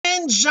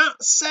friend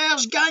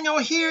Jean-Serge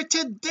Gagnon here.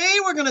 Today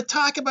we're going to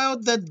talk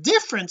about the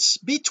difference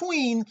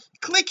between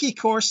Click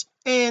eCourse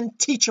and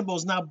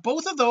Teachables. Now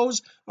both of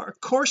those are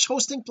course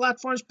hosting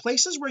platforms,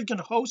 places where you can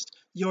host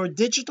your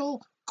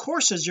digital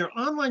courses, your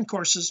online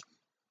courses,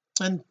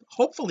 and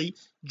hopefully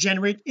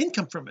generate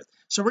income from it.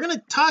 So we're going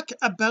to talk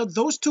about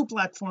those two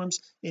platforms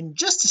in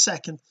just a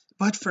second,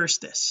 but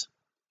first this.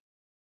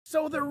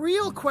 So the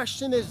real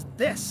question is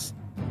this: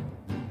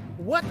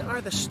 what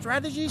are the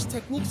strategies,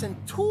 techniques, and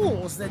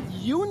tools that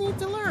you need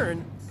to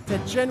learn to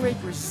generate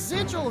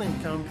residual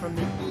income from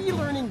the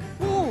e-learning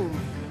boom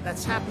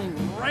that's happening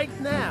right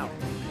now?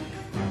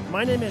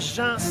 My name is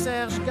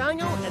Jean-Serge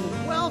Gagnon,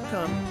 and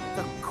welcome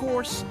to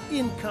Course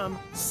Income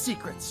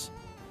Secrets.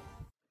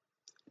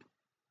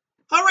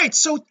 All right,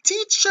 so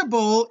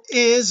Teachable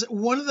is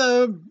one of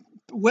the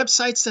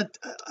websites that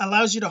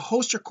allows you to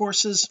host your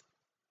courses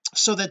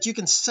so that you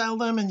can sell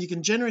them and you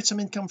can generate some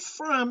income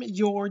from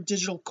your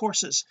digital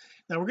courses.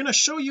 Now we're going to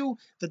show you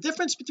the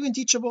difference between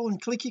Teachable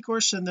and Click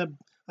eCourse and the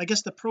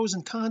pros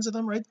and cons of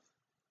them, right?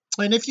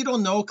 And if you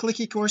don't know, Click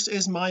eCourse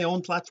is my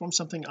own platform,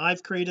 something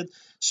I've created,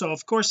 so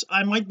of course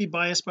I might be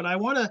biased, but I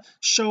want to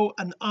show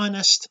an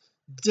honest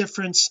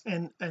difference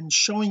and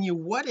showing you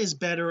what is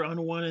better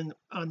on one and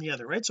on the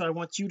other, right? So I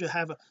want you to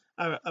have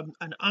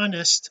an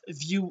honest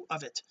view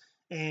of it.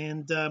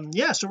 And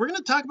so we're going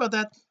to talk about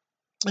that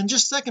in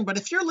just a second. But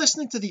if you're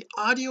listening to the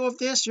audio of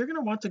this, you're going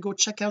to want to go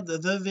check out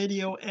the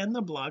video and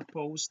the blog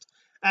post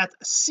at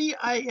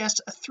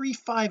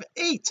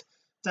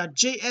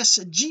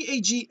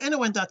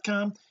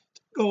cis358.jsgagnon.com.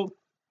 Go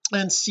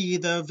and see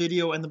the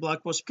video and the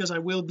blog post, because I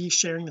will be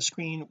sharing the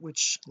screen,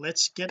 which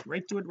let's get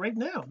right to it right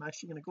now. I'm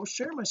actually going to go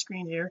share my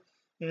screen here,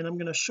 and I'm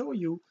going to show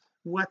you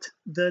what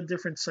the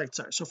different sites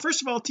are. So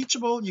first of all,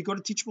 Teachable, you go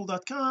to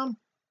teachable.com.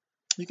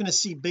 you're going to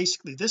see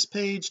basically this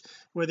page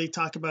where they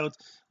talk about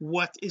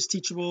what is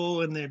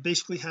Teachable, and they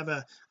basically have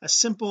a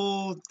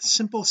simple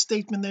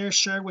statement there: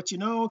 share what you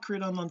know,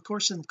 create online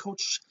courses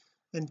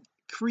and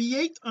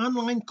create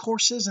online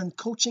courses and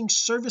coaching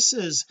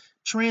services,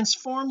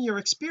 transform your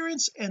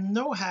experience and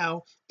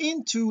know-how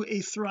into a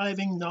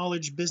thriving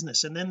knowledge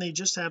business. And then they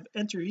just have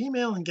enter your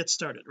email and get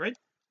started, right?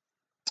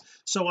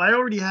 So I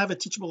already have a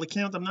Teachable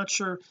account. I'm not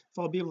sure if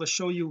I'll be able to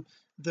show you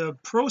the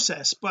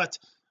process, but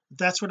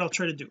that's what I'll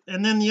try to do.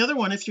 And then the other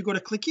one, if you go to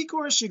Click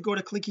eCourse, you go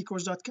to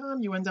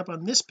clickecourse.com, you end up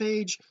on this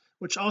page,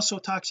 which also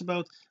talks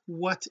about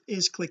what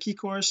is Click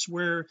eCourse,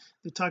 where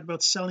they talk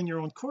about selling your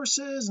own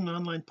courses, an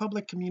online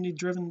public community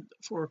driven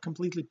for a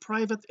completely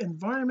private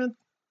environment.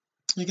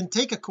 You can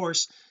take a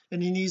course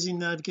in an easy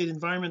navigate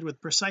environment with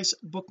precise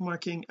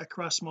bookmarking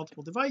across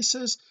multiple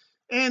devices,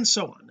 and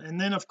so on. And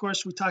then of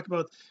course we talk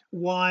about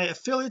why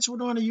affiliates would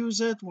want to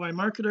use it, why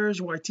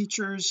marketers, why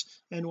teachers,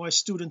 and why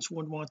students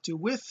would want to,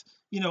 with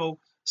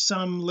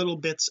some little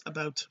bits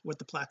about what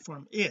the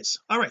platform is.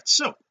 All right,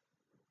 so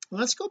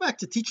let's go back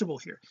to Teachable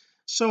here.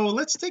 So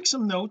let's take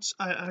some notes.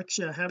 I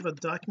have a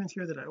document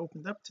here that I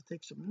opened up to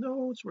take some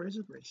notes. Where is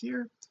it? Right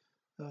here,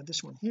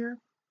 this one here.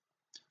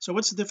 So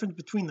what's the difference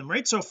between them,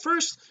 right? So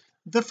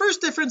the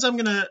first difference I'm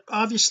going to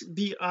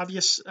obviously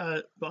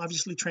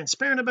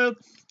transparent about.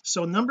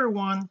 So number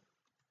one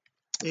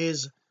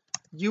is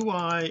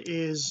UI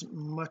is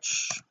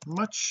much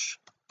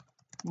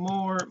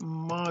more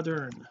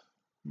modern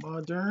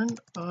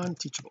on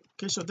Teachable.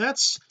 Okay, so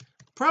that's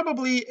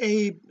probably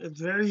a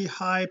very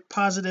high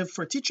positive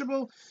for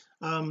Teachable.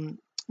 That's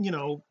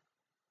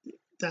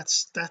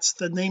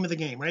the name of the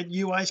game, right?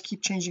 UIs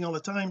keep changing all the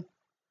time.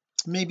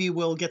 Maybe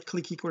we'll get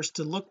Click eCourse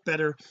to look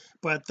better,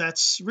 but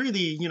that's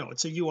really,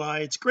 it's a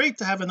UI. It's great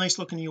to have a nice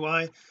looking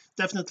UI,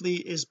 definitely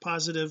is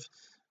positive,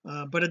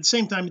 but at the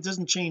same time it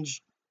doesn't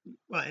change.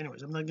 Well,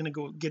 anyways, I'm not going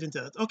to get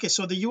into that. Okay,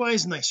 so the UI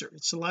is nicer.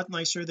 It's a lot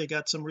nicer. They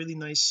got some really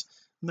nice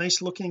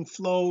looking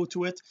flow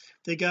to it.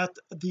 They got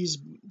these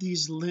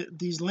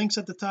links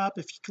at the top.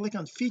 If you click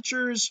on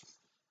features,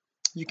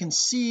 you can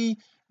see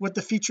what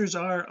the features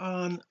are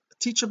on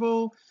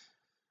Teachable.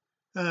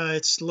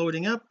 It's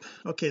loading up.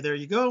 Okay, there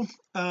you go.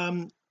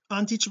 On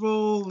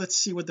Teachable, let's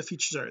see what the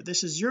features are.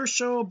 This is your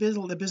show,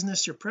 build a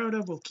business you're proud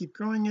of, we'll keep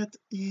growing it,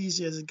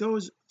 easy as it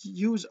goes,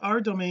 use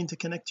our domain to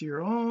connect to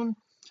your own,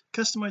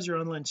 customize your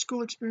online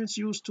school experience,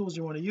 use tools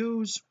you want to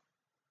use,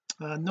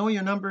 know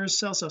your numbers,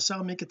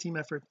 sell, make a team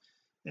effort.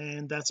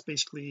 And that's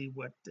basically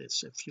what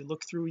this. If you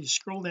look through, you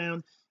scroll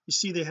down, you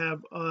see they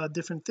have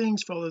different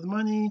things. Follow the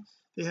money,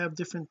 they have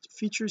different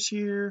features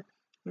here.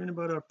 Learn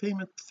about our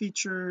payment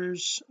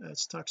features,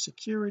 let's talk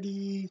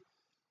security.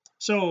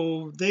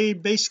 So they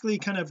basically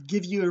kind of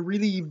give you a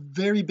really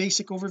very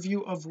basic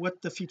overview of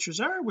what the features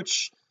are,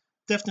 which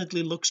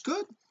definitely looks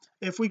good.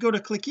 If we go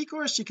to Click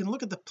eCourse, you can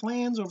look at the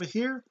plans over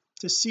here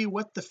to see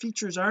what the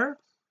features are,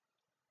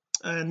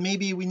 and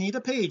maybe we need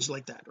a page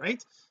like that,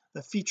 right?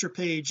 The feature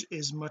page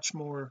is much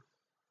more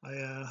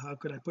how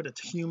could I put it,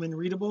 human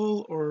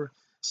readable or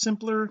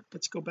simpler.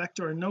 Let's go back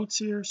to our notes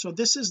here. So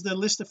this is the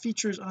list of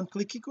features on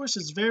Click eCourse.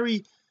 It's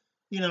very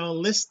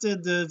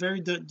listed,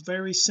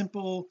 very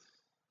simple,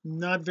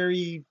 not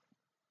very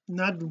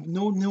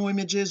no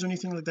images or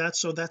anything like that,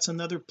 so that's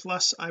another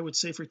plus I would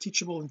say for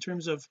Teachable in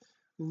terms of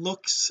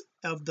looks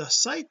of the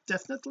site.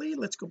 Definitely.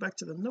 Let's go back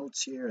to the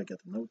notes here. I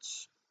got the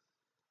notes.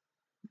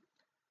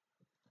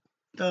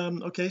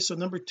 Okay, so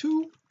number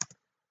 2,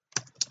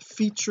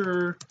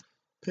 feature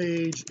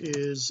page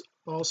is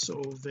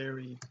also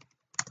very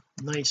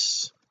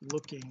nice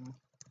looking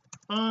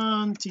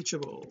on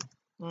Teachable.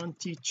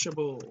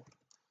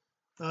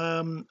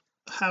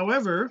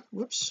 However,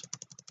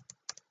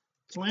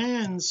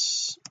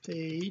 plans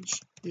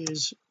page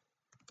is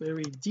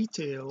very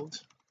detailed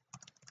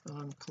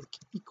on Click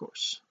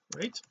eCourse,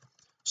 right?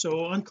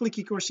 So on Click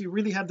eCourse you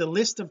really have the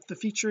list of the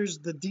features,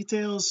 the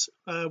details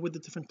with the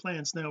different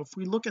plans. Now if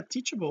we look at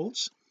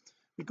Teachables,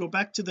 we go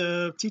back to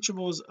the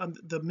Teachables on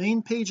the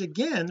main page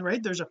again,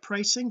 right? There's a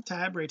pricing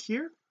tab right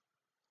here.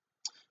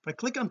 If I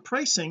click on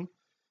pricing,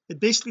 it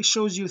basically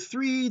shows you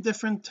 3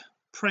 different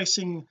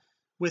pricing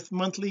with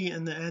monthly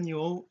and the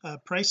annual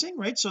pricing,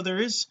 right? So there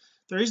is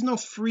no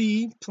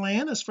free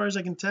plan as far as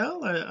I can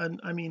tell.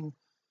 I mean,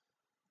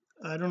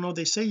 I don't know,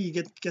 they say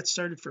you get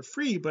started for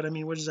free, but I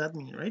mean, what does that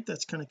mean, right?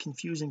 That's kind of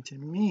confusing to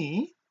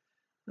me.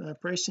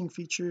 Pricing,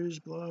 features,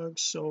 blogs.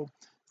 So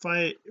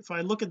if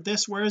I look at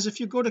this, whereas if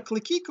you go to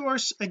Click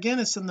eCourse, again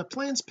it's on the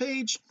plans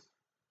page,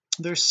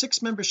 there's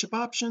 6 membership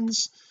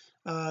options.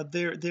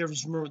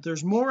 There's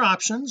more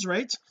options,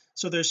 right?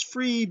 So there's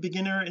free,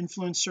 beginner,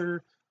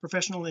 influencer,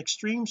 professional, and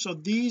extreme. So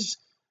these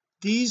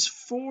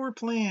 4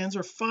 plans,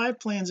 or 5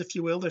 plans if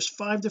you will, there's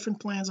 5 different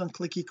plans on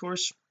Click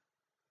eCourse,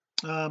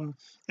 and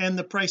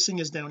the pricing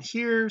is down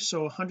here.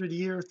 So 100 a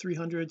year,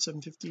 300,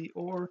 750,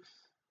 or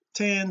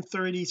 10,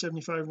 30,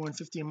 75,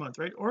 150 a month,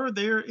 right? Or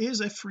there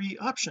is a free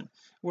option,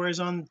 whereas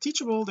on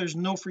Teachable there's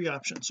no free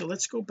option. So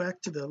let's go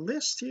back to the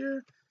list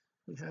here.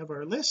 We have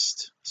our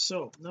list.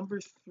 So number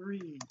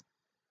 3,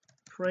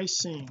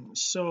 pricing.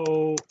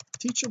 So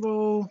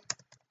Teachable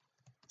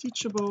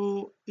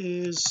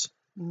is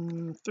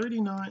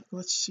 39.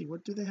 Let's see,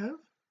 what do they have?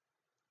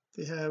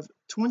 They have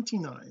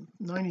 29.99,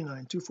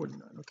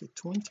 249. Okay,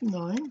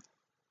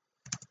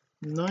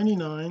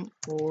 29.99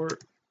 or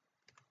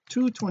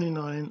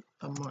 229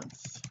 a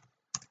month.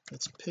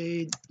 That's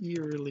paid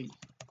yearly.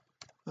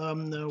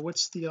 Now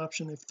what's the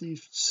option if they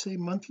say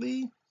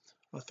monthly?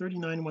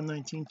 39,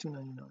 119,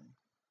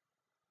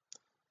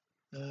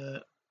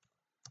 299.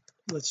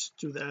 Let's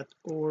do that.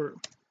 Or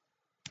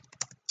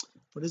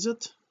what is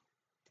it?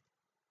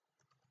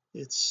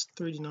 It's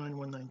 39,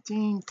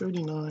 119,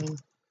 39,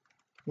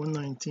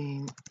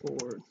 119,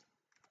 or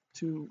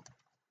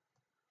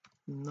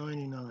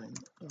 299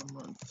 a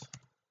month.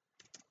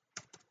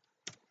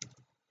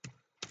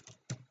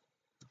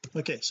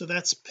 Okay, so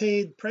that's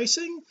paid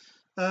pricing.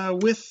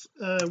 With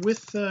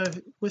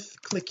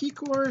Click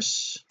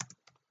eCourse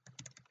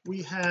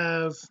we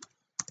have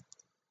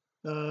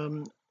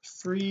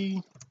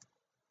free,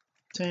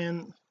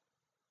 10,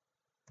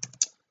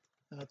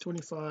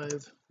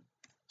 25,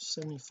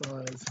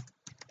 75,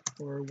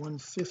 or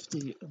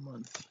 150 a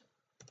month.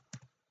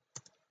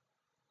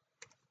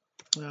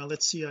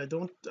 Let's see,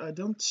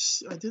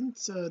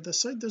 the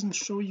site doesn't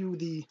show you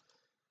the,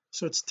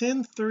 so it's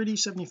 10, 30,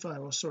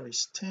 75. Oh sorry,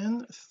 it's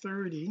 10,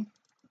 30,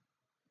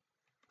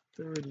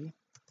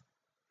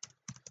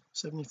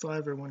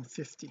 75, or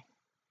 150.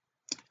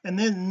 And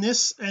then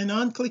this, and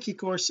on Click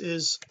eCourse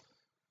is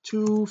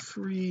 2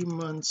 free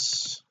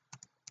months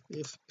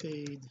if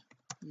paid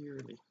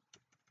yearly.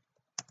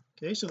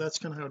 Okay, so that's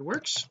kind of how it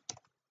works.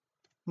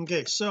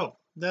 Okay, so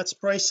that's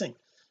pricing.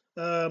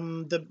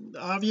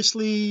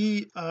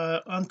 Obviously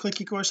on Click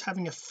eCourse,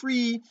 having a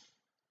free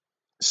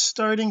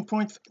starting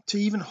point to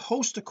even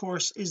host a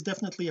course is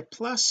definitely a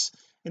plus,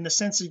 in the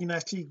sense that you can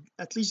actually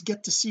at least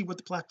get to see what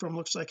the platform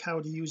looks like, how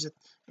to use it,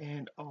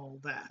 and all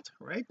that,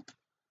 right?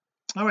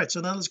 All right,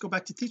 so now let's go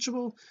back to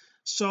Teachable.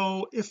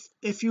 So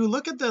if you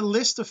look at the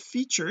list of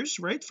features,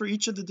 right, for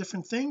each of the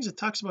different things, it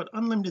talks about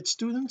unlimited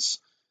students.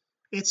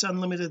 It's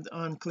unlimited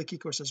on Click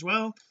eCourse as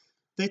well.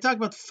 They talk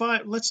about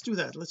 5. Let's do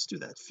that.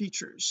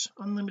 Features,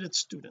 unlimited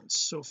students.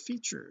 So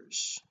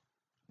features.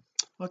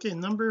 Okay,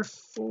 number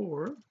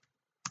 4,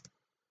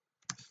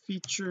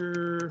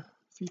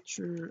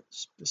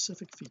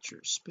 specific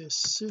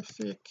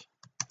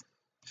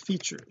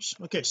features.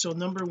 Okay, so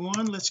number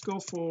 1, let's go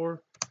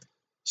for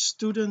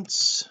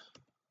students.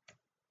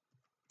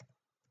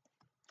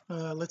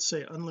 Let's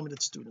say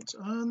unlimited students.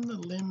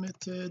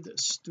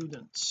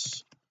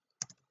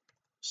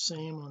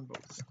 Same on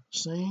both.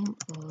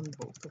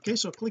 Okay,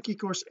 so Click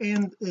eCourse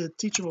and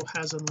Teachable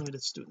has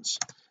unlimited students.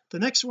 The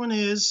next one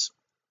is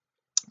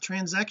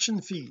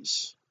transaction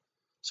fees.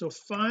 So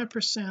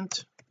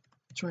 5%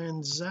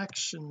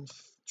 transaction,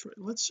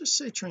 let's just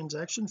say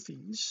transaction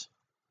fees.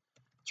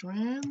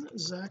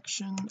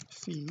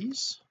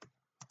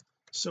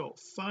 So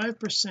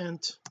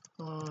 5%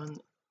 on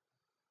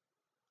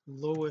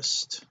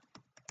lowest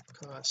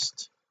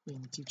cost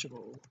in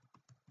Teachable,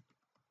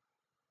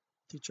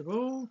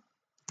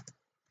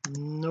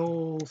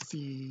 no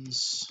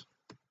fees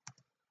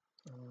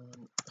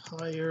on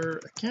higher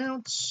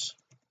accounts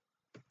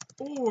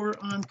or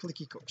on Click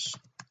eCourse.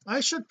 I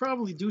should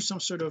probably do some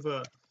sort of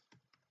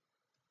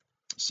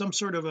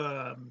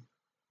a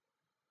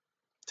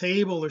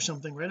table or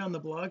something right on the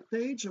blog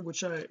page,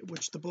 which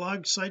the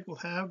blog site will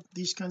have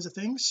these kinds of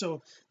things,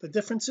 so the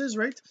differences,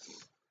 right?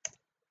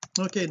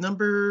 Okay,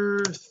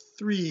 number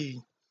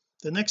 3,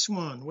 the next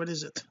one, what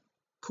is it?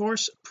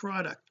 Course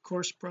product,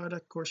 coaching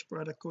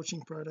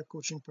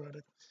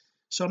product.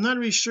 So I'm not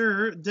really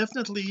sure.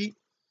 Definitely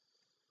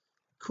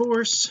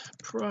course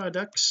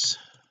products,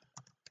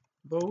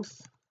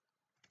 both.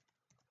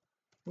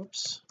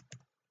 Whoops.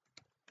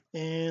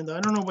 And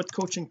I don't know what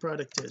coaching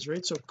product is,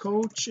 right? So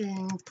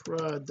coaching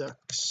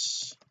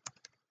products,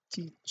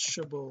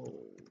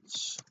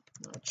 teachables,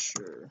 not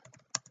sure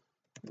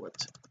what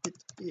it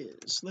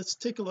is. Let's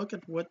take a look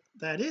at what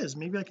that is.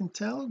 Maybe I can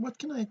tell. What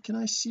can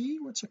I see?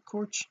 What's a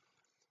coach?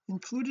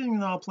 Including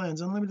in all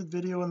plans: unlimited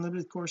video,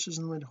 unlimited courses,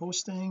 unlimited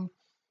hosting,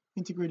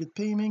 integrated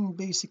payment,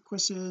 basic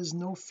quizzes,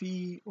 no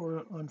fee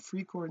or on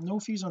free course, no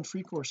fees on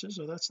free courses.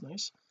 Oh, that's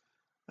nice.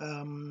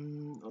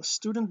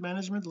 Student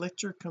management,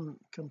 lecture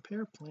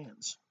compare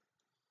plans.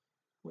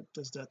 What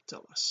does that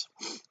tell us?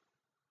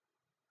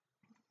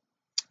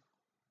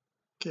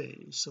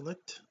 Okay,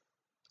 select.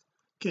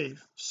 Okay,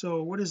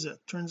 so what is it?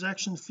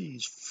 Transaction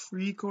fees: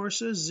 free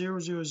courses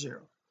 000,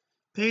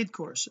 paid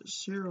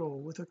courses 0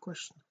 with a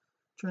question.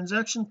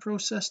 Transaction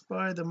processed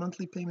by the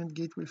monthly payment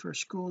gateway for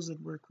schools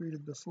that were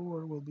created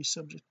before will be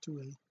subject to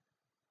a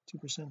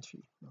 2%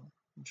 fee. Oh,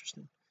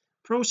 interesting.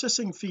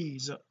 Processing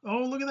fees.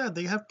 Oh, look at that,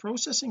 they have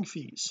processing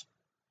fees.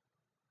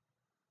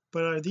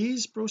 But are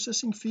these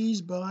processing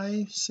fees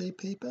by, say,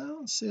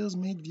 PayPal? Sales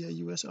made via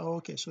US. Oh,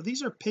 okay, so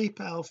these are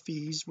PayPal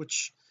fees,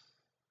 which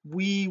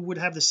we would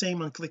have the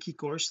same on Click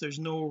eCourse. There's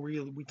no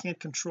real, we can't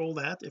control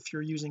that. If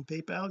you're using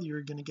PayPal,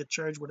 you're going to get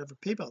charged whatever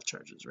PayPal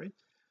charges, right?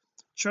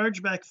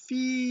 Chargeback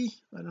fee,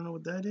 I don't know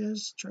what that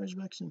is.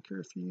 Chargebacks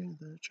incur fee,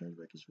 the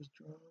chargeback is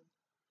withdrawn.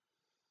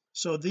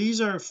 So these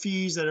are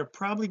fees that are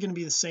probably going to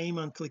be the same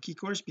on Click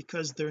eCourse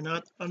because they're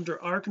not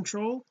under our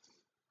control.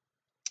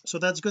 So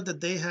that's good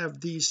that they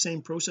have these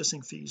same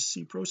processing fees.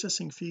 See,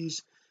 processing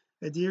fees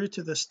adhere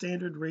to the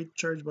standard rate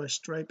charged by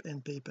Stripe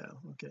and PayPal.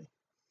 Okay,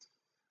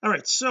 all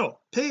right, so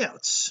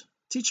payouts: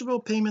 teachable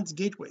payments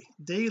gateway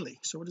daily.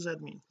 So what does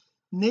that mean?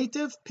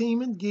 Native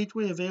payment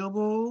gateway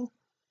available.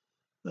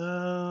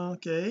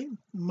 Okay,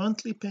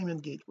 monthly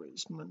payment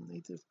gateways,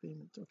 native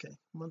payment, okay,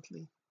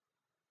 monthly.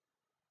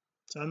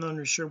 So I'm not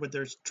really sure what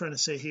they're trying to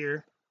say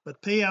here,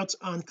 but payouts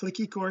on Click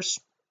eCourse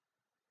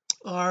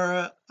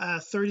are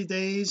 30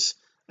 days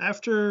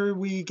after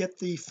we get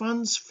the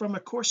funds from a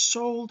course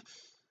sold.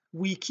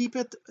 We keep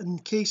it in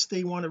case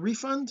they want a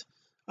refund,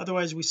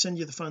 otherwise we send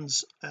you the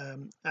funds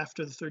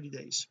after the 30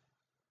 days.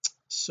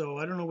 So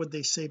I don't know what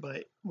they say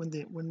by when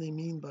they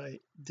mean by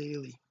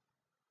daily,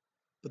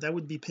 but that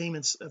would be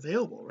payments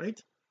available, right?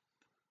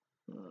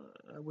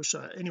 I wish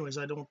anyways,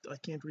 I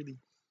can't really.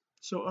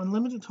 So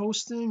unlimited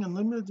hosting,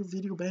 unlimited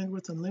video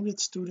bandwidth, unlimited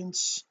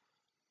students,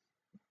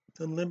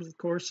 unlimited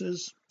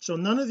courses. So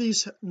none of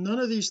these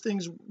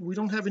things, we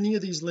don't have any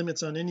of these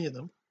limits on any of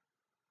them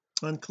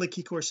on Click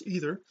eCourse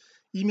either.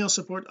 Email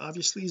support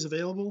obviously is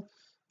available.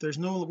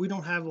 We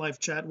don't have live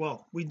chat.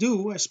 Well, we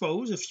do, I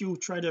suppose. If you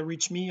try to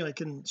reach me, I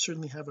can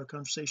certainly have a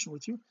conversation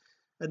with you.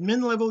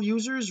 Admin level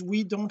users,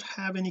 we don't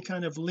have any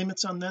kind of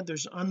limits on that.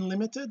 There's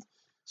unlimited.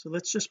 So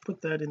let's just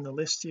put that in the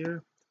list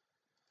here.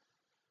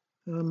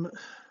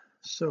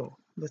 So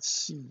let's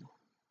see.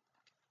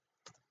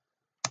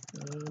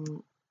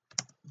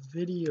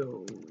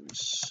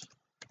 Videos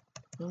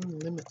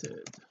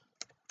unlimited,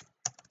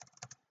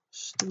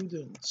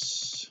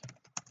 students,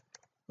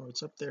 oh,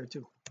 it's up there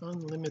too,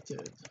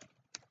 unlimited,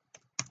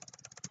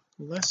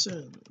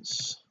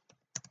 lessons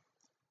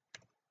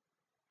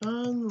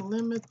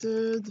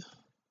unlimited.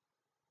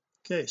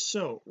 Okay,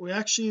 so we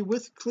actually,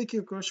 with Click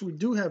eCourse, we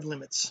do have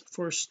limits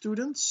for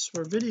students,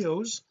 for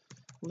videos,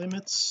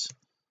 limits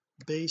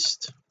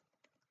based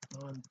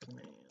on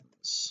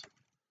plans.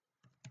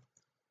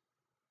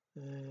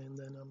 And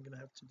then I'm going to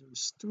have to do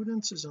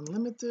students is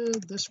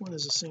unlimited. This one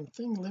is the same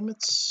thing,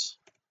 limits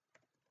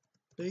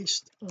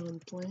based on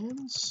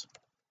plans.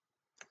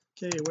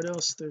 Okay, what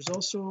else? There's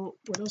also,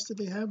 what else did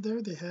they have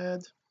there? They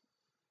had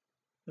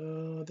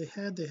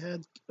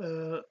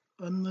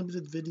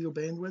unlimited video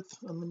bandwidth,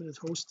 unlimited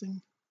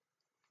hosting.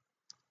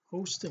 I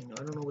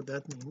don't know what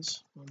that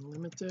means.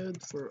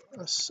 Unlimited for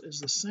us is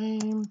the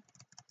same.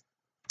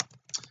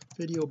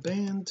 Video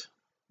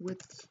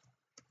bandwidth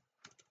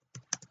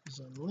is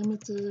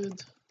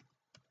unlimited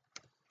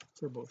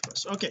for both of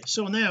us. Okay,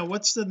 so now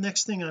what's the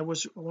next thing? I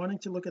was wanting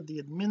to look at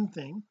the admin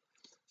thing.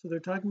 So they're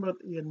talking about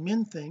the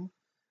admin thing.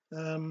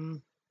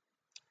 Admin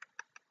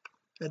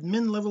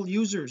level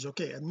users.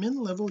 Okay, admin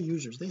level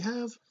users, they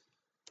have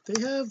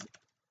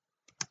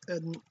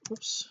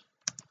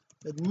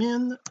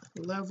admin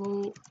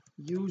level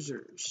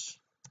users.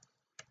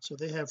 So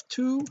they have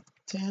 2,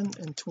 10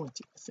 and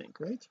 20, I think,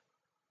 right?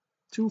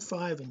 2,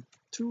 5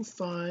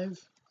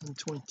 and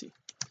 20.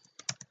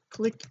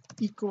 Click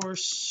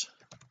eCourse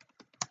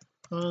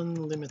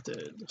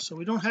unlimited. So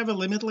we don't have a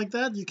limit like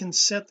that. You can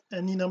set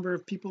any number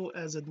of people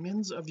as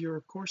admins of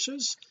your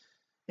courses,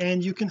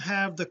 and you can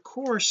have the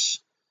course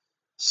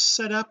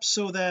set up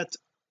so that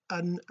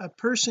a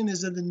person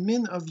is an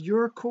admin of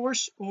your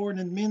course or an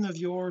admin of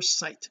your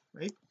site,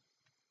 right?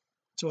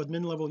 So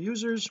admin level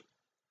users,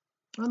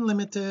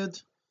 unlimited,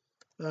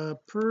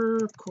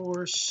 per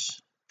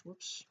course,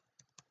 whoops,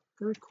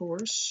 per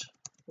course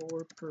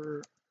or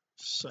per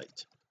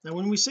site. Now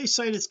when we say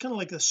site, it's kind of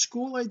like a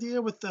school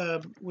idea with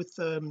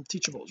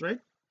Teachables, right?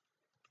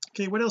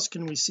 Okay, what else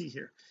can we see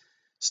here?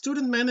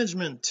 Student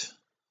management.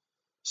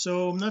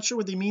 So I'm not sure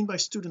what they mean by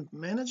student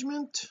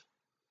management.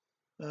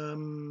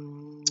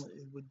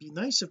 It would be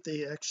nice if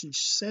they actually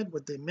said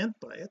what they meant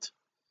by it,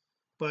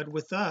 but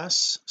with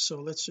us,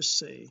 so let's just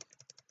say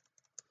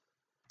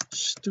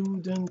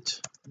student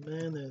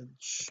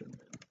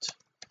management.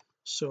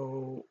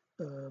 So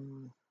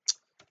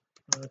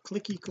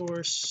click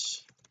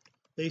eCourse,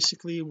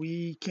 basically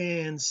you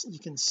can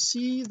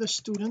see the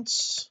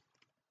students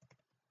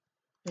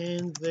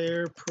and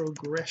their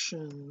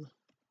progression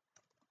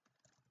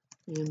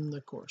in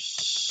the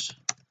course.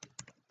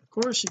 Of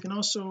course, you can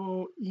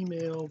also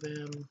email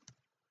them,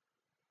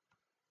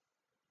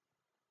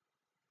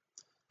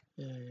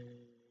 and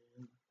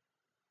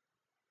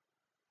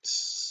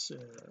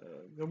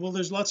well,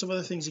 there's lots of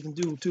other things you can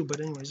do too, but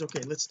anyways,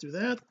 okay, let's do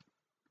that.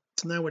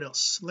 Now what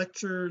else?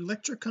 Lecture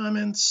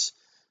comments.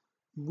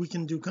 We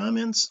can do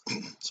comments.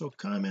 So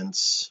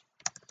comments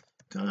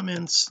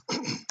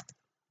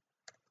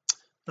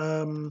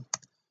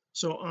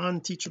so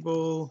on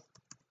Teachable,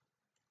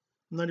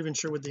 I'm not even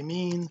sure what they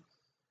mean.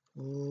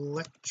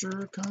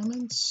 Lecture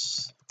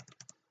comments,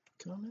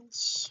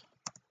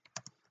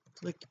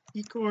 click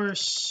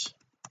eCourse,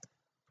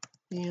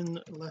 in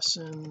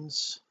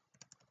lessons,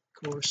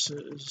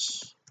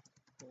 courses,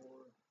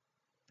 or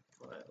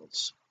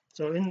files.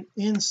 So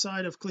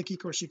inside of click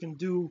eCourse you can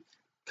do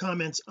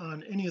comments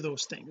on any of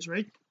those things,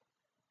 right?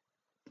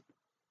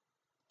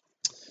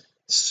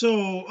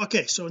 So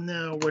okay, so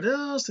now what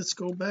else? Let's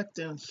go back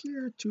down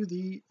here to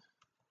the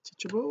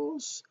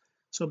Teachables.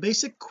 So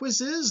basic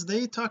quizzes,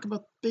 they talk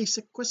about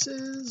basic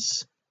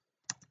quizzes,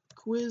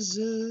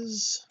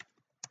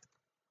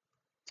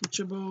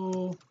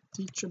 Teachable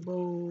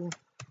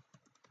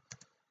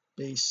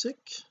basic,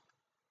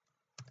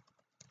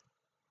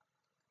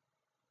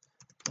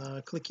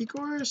 click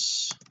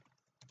eCourse.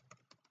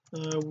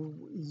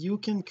 You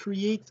can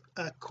create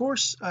a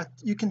course,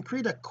 you can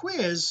create a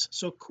quiz,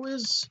 so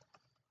quizzes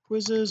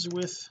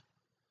with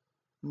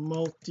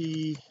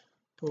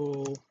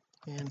multiple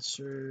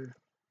answer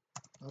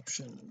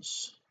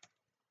options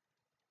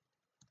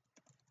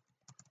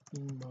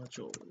in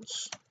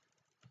modules,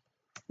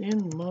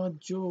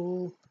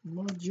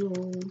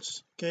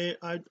 okay,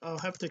 I'll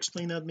have to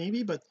explain that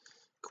maybe, but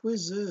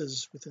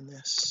quizzes with an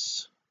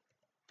S,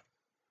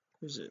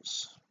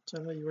 quizzes, is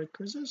that how you write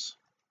quizzes?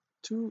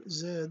 2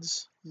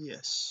 Z's,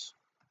 yes.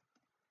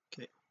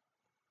 Okay,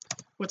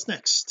 what's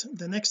next?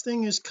 The next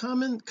thing is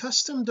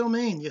custom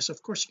domain. Yes,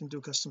 of course you can do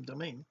custom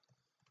domain,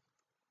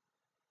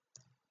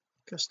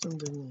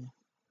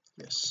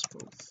 yes,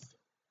 both,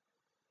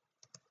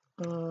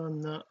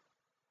 not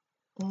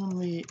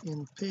only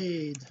in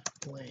paid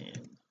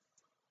plan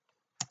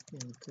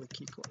in click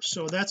eCourse.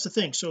 So that's the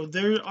thing, so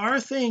there are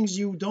things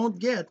you don't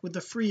get with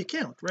the free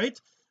account, right?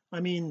 I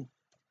mean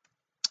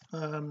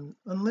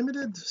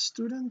unlimited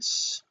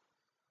students,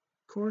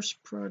 course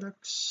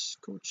products,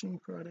 coaching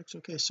products.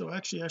 Okay, so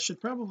actually I should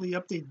probably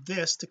update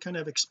this to kind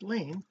of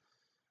explain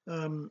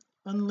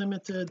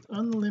unlimited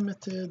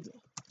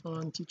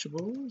on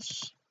Teachable,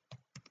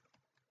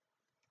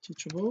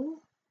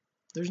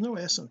 there's no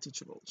S on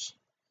Teachables,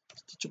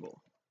 it's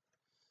Teachable.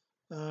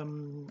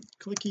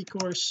 Click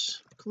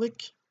eCourse,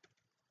 click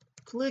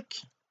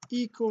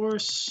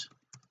eCourse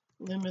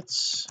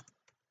limits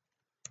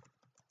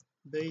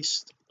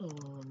based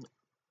on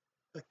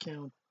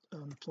account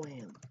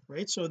plan,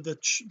 right? So the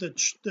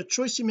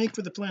choice you make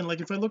for the plan,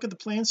 like if I look at the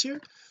plans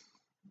here,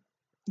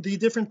 the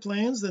different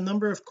plans, the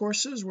number of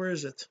courses, where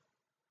is it,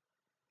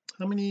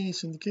 how many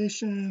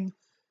syndication,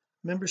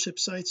 membership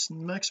sites,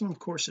 maximum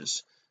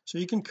courses, so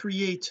you can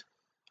create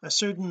a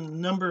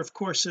certain number of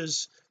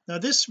courses. Now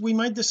this, we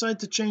might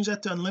decide to change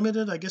that to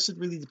unlimited, I guess it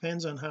really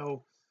depends on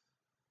how,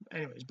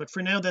 anyways, but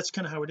for now that's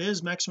kind of how it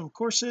is, maximum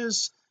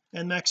courses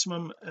and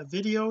maximum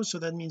videos, so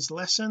that means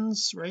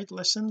lessons, right?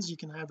 Lessons, you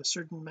can have a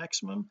certain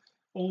maximum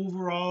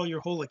overall your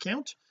whole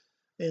account,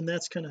 and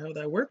that's kind of how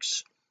that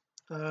works.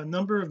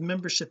 Number of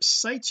membership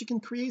sites you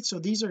can create, so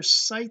these are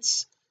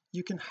sites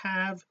you can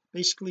have,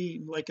 basically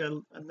like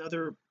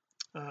another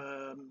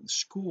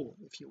school,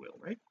 if you will,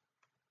 right?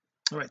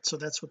 All right, so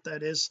that's what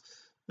that is.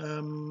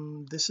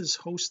 This is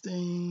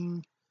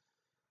hosting,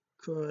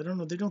 I don't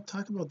know, they don't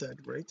talk about that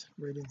right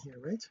in here,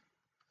 right?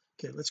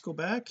 Okay, let's go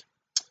back.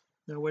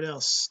 Now what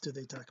else do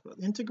they talk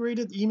about?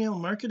 Integrated email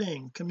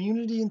marketing,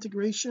 community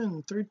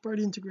integration,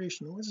 third-party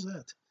integration. What is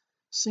that?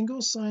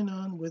 Single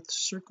sign-on with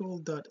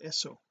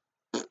circle.so.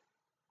 I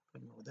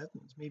don't know what that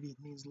means. Maybe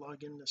it means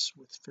log in this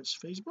with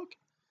Facebook.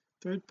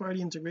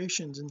 third-party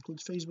integrations include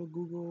Facebook,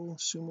 Google,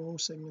 Sumo,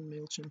 Segment,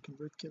 MailChimp,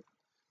 ConvertKit.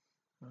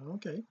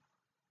 Okay,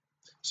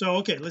 so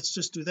okay, let's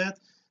just do that.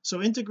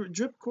 So integrate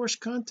drip course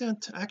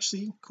content,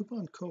 actually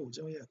coupon codes.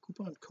 Oh yeah,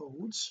 coupon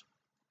codes,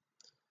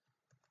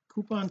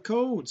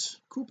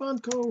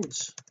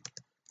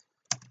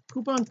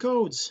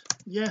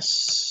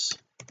 yes,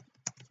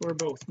 for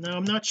both. Now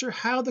I'm not sure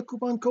how the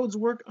coupon codes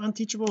work on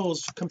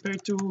Teachables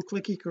compared to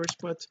Click eCourse,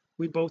 but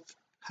we both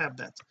have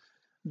that.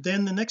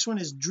 Then the next one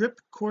is drip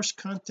course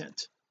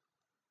content.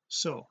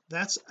 So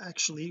that's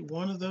actually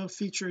one of the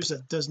features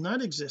that does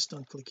not exist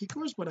on Click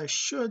eCourse, but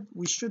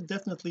we should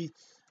definitely,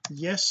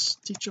 yes,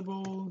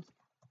 teachable,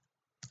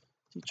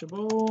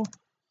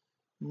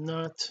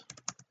 not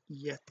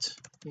yet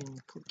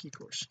in Click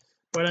eCourse.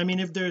 But I mean,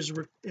 if there's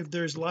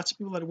lots of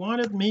people that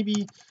want it,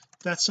 maybe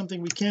that's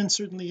something we can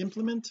certainly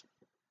implement.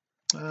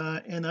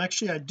 And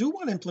actually I do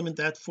want to implement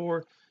that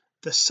for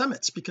the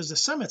summits, because the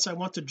summits I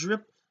want to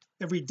drip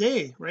every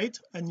day, right,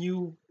 a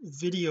new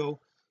video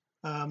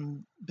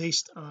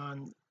based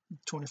on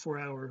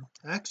 24-hour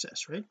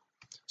access, right?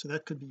 So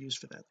that could be used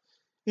for that.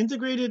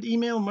 Integrated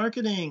email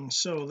marketing.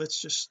 So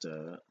let's just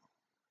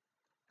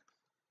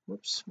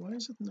whoops, why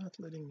is it not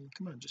letting me,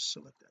 come on, just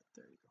select that,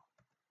 there you go.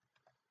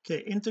 Okay,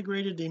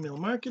 integrated email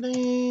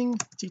marketing,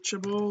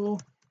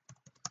 Teachable,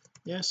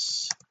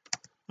 yes.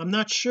 I'm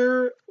not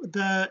sure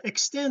the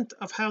extent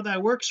of how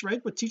that works,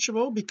 right, with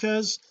Teachable,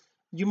 because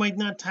you might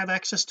not have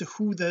access to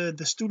who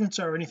the students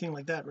are or anything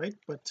like that, right?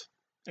 But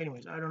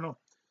anyways, I don't know.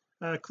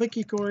 Click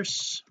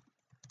eCourse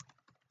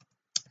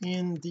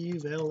in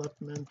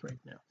development right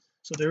now.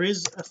 So there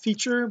is a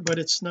feature, but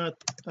it's not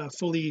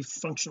fully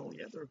functional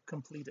yet, or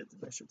completed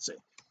I should say.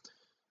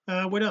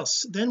 What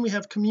else? Then we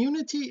have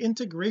community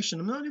integration.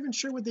 I'm not even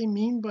sure what they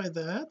mean by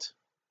that,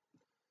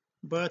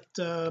 but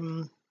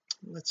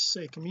let's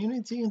say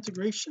community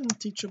integration,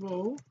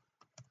 Teachable.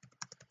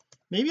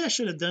 Maybe I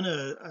should have done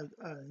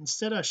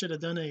instead I should have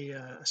done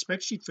a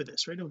spreadsheet for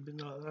this, right? It would have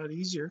been a lot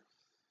easier,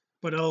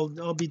 but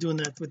I'll be doing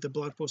that with the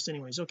blog post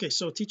anyways. Okay,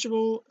 so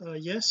Teachable,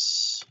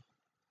 yes.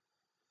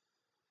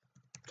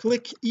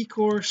 Click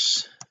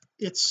eCourse,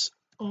 its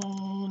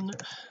own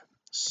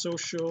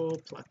social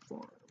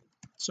platform.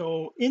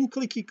 So in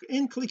Click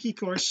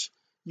eCourse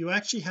you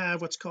actually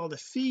have what's called a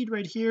feed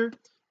right here.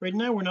 Right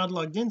now we're not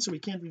logged in, so we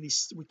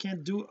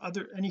can't do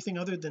anything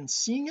other than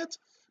seeing it,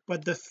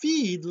 but the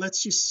feed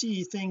lets you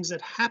see things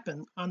that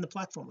happen on the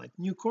platform, like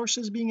new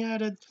courses being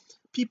added,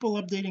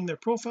 people updating their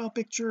profile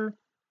picture,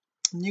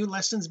 new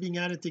lessons being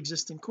added to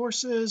existing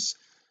courses.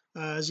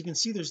 As you can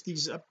see, there's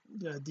these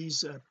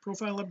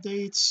profile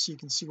updates. You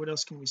can see, what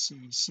else can we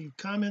see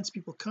comments,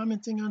 people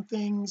commenting on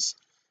things,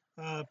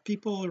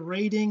 people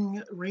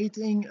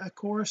rating a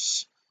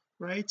course,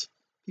 right,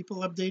 people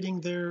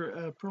updating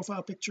their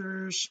profile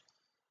pictures,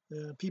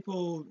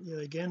 people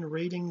again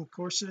rating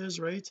courses,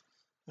 right,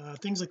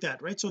 things like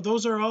that, right? So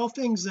those are all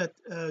things that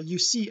you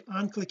see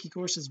on Click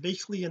eCourse. Is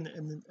basically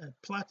a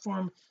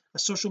platform, a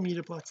social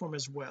media platform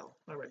as well.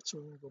 All right, so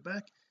we're going to go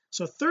back.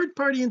 So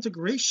third-party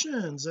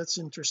integrations, that's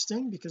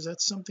interesting because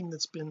that's something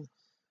that's been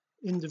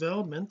in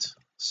development.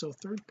 So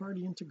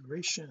third-party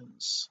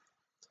integrations,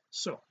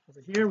 so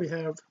over here we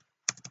have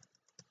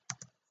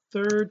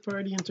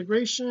third-party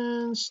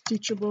integrations,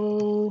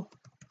 Teachable.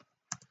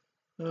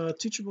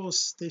 Teachable,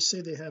 they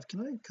say they have,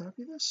 can I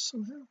copy this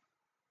somehow?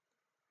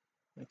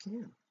 I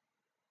can.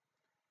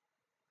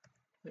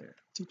 There,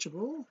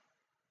 Teachable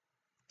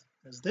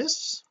as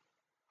this,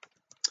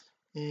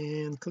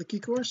 and Click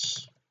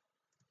eCourse,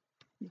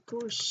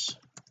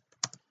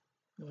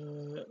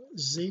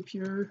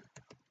 Zapier,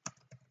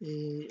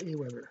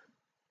 Aweber.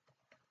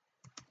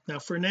 Now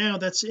for now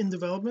that's in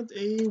development.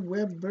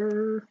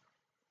 Aweber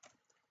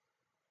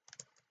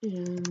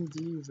in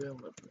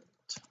development.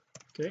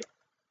 Okay,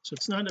 so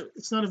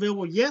it's not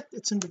available yet,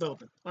 it's in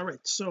development. All right,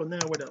 so now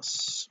what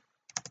else?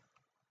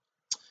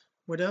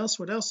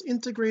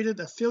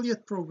 Integrated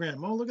affiliate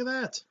program. Oh, look at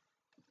that.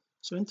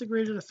 So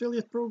integrated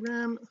affiliate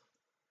program,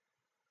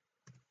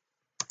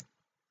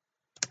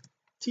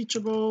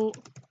 Teachable,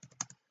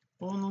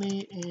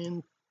 only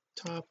in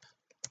top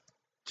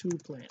 2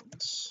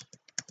 plans.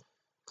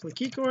 Click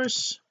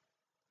eCourse,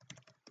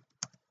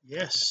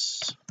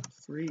 yes,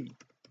 free.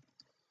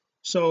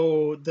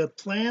 So the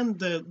plan,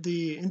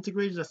 the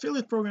integrated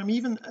affiliate program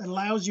even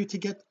allows you to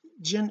get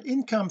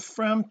income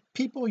from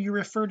people you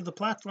refer to the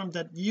platform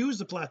that use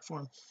the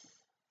platform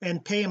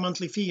and pay a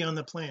monthly fee on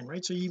the plan,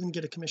 right? So you even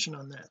get a commission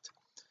on that.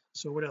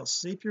 So what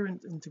else? Zapier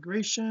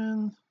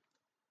integration,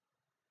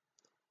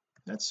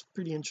 that's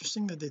pretty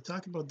interesting that they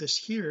talk about this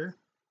here,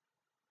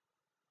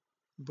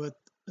 but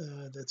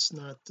that's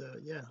not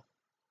yeah,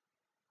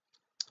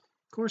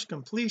 course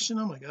completion.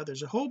 Oh my god,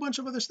 there's a whole bunch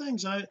of other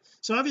things.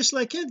 So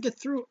obviously I can't get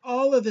through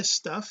all of this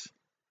stuff,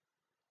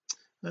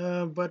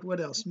 but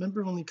what else?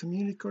 Member only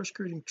community course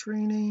creating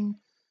training,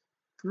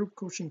 group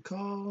coaching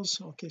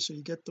calls. Okay, so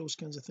you get those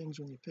kinds of things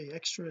when you pay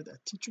extra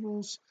at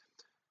Teachables.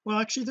 Well,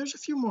 actually there's a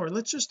few more.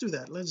 Let's just do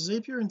that. Let's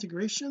Zapier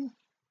integration,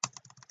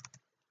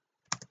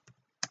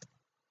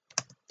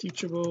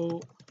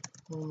 Teachable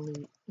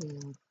only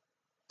in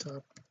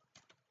top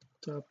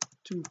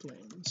 2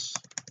 plans,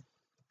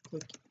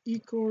 click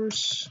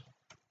eCourse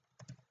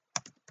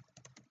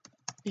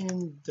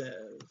in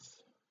dev.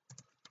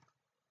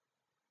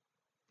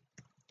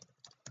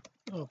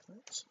 Oh,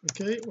 thanks.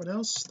 Okay, what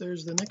else?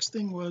 There's the next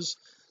thing was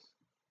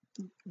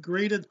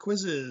graded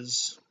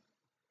quizzes.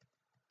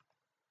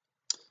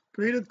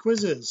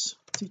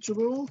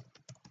 Teachable.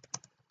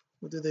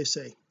 What did they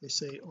say? They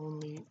say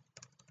only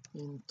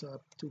in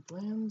top 2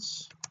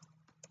 plans,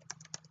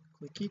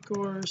 click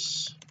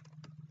eCourse,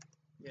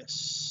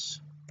 yes,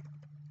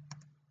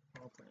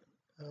 all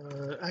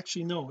plan.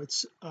 Actually no,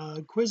 it's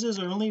quizzes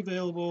are only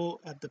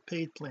available at the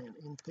paid plan,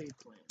 in paid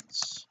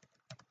plans.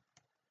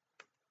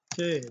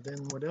 Okay,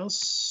 then what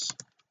else?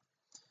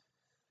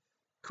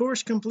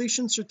 Course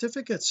completion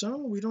certificates. Oh,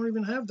 we don't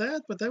even have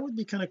that, but that would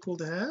be kind of cool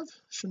to have.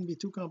 Shouldn't be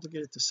too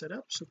complicated to set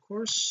up. So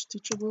course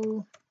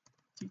teachable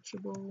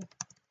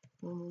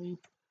only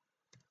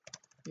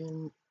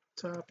in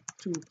top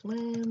 2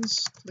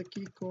 plans, click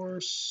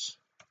eCourse,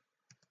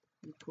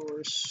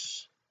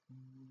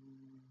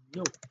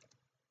 no,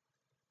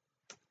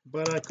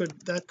 but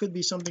that could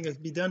be something that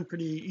could be done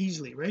pretty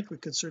easily, right? We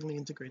could certainly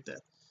integrate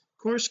that.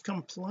 Course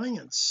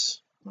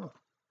compliance. Oh,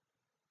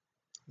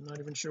 I'm not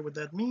even sure what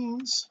that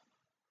means.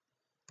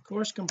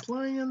 Course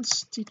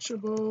compliance,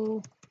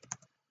 teachable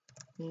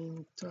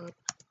in top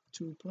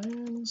 2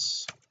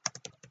 plans,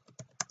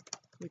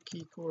 click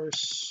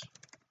eCourse,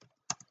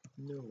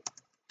 no,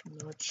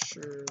 not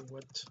sure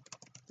what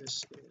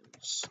this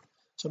is.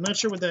 So I'm not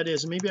sure what that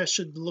is. Maybe I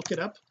should look it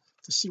up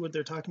to see what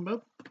they're talking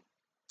about.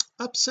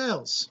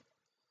 Upsells.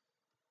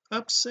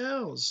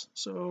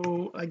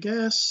 So I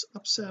guess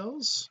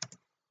upsells,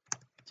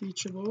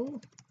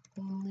 teachable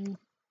only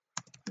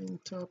in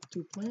top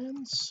 2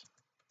 plans,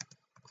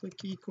 click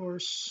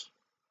eCourse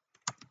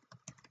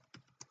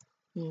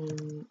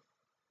in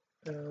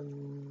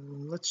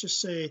let's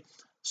just say,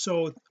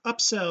 so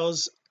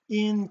upsells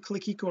in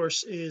click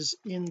eCourse is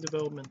in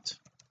development.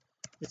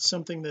 It's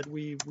something that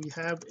we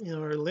have in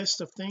our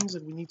list of things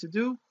that we need to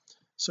do.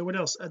 So what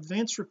else?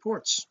 Advanced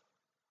reports.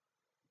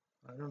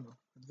 I don't know.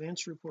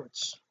 Advanced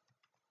reports,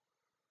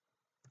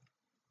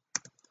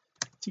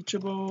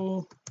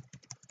 teachable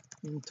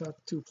in top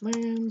 2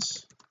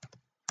 plans,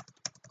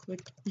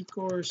 click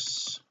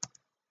eCourse,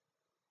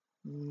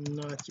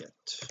 not yet.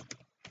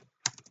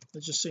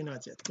 Let's just say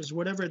not yet, because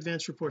whatever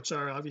advanced reports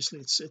are, obviously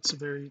it's a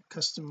very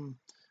custom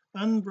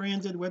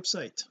unbranded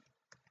website.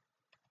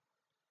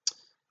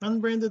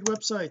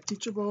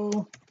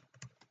 Teachable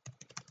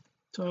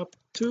top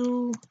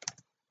 2,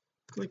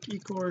 click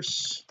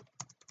eCourse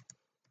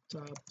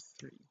top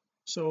 3.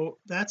 So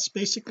that's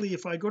basically,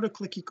 if I go to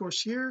click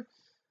eCourse here,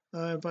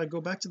 if I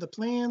go back to the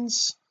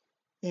plans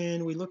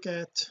and we look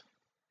at,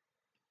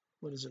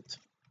 what is it,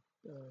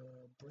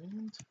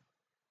 brand,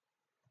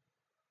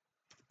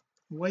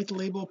 white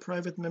label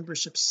private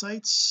membership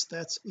sites,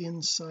 that's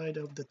inside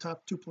of the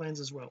top 2 plans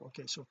as well.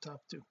 Okay, so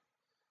top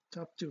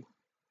two.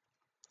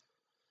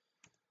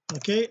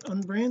 Okay,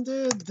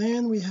 unbranded.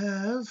 Then we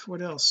have,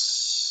 what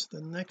else?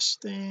 The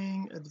next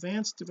thing,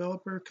 advanced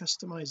developer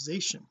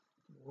customization.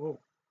 Whoa,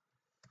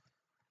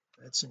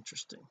 that's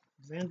interesting.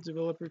 Advanced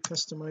developer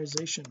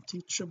customization,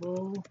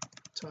 teachable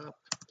top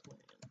plan,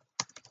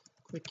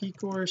 click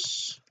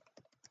eCourse,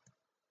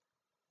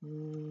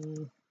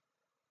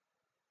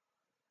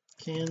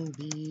 can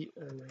be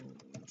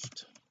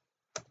arranged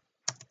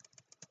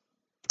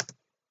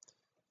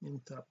in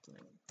top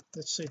plan.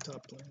 Let's say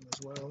top plan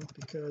as well,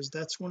 because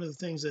that's one of the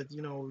things that,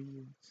 you know,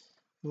 you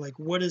like,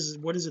 what does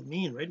it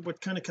mean, right? What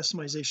kind of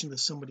customization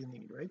does somebody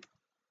need, right?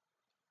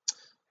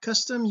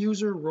 Custom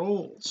user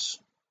roles.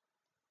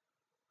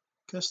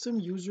 Custom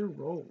user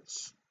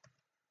roles,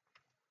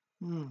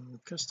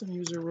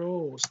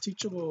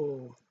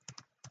 teachable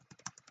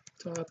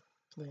top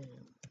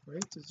plan,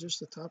 right? Is just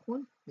the top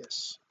one?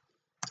 Yes,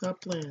 top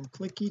plan,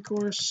 click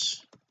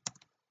eCourse,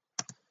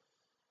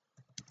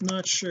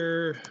 not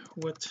sure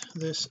what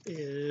this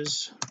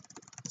is,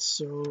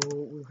 so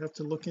we'll have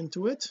to look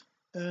into it.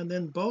 And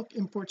then bulk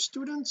import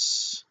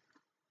students,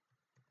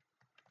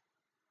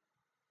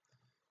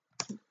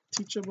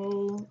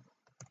 teachable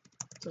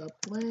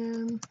top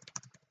plan,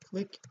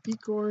 click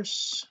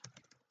eCourse,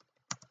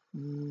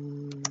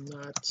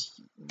 not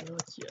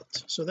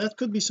yet. So that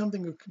could be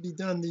something that could be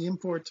done, the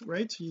import,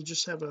 right? You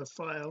just have a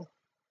file.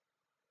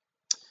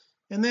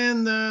 And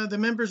then the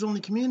members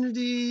only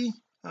community,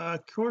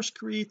 course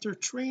creator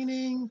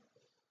training,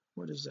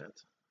 what is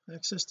that?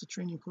 Access to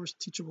training course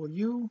teachable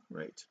you,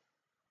 right?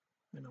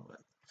 I know that.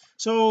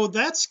 So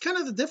that's kind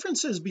of the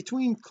differences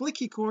between click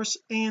eCourse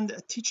and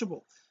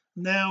teachable.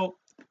 Now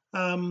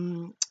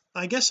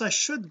I guess I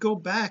should go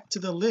back to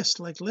the list.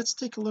 Like, let's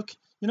take a look.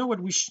 You know what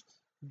we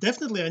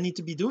definitely I need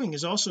to be doing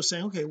is also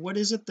saying, okay, what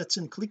is it that's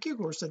in click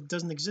eCourse that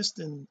doesn't exist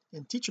in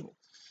teachable?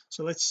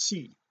 So let's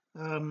see.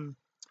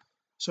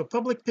 So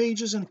public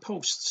pages and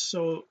posts.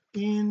 So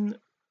in,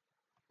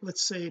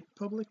 let's say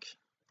public,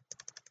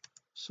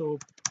 so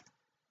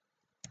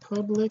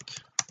public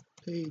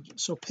page,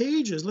 so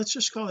pages, let's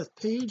just call it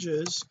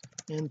pages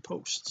and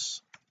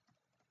posts.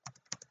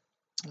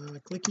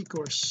 click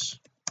eCourse.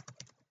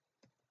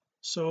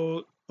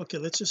 So okay,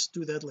 let's just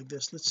do that like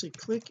this. Let's say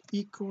click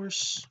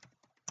eCourse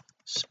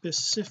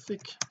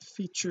specific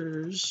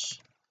features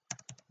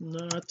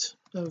not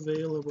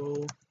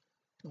available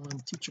on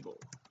Teachable.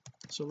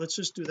 So let's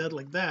just do that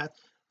like that.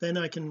 Then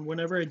I can,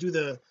 whenever I do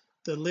the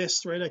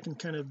list, right, I can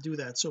kind of do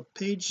that. So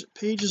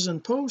pages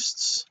and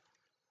posts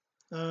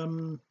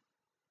in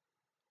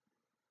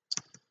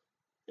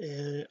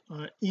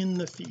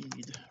the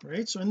feed,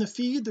 right? So in the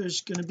feed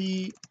there's going to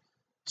be,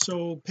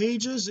 so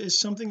pages is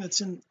something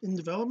that's in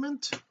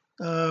development,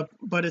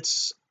 but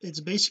it's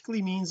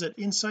basically means that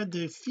inside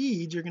the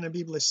feed you're going to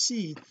be able to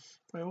see,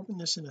 if I open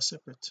this in a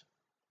separate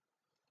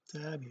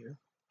tab here,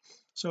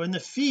 so in the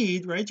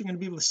feed, right, you're going to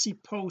be able to see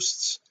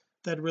posts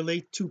that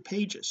relate to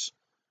pages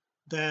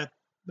that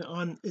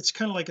on, it's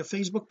kind of like a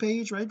Facebook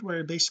page, right,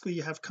 where basically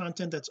you have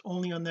content that's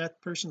only on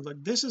that person.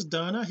 Like this is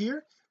Donna here.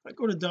 If I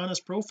go to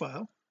Donna's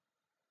profile,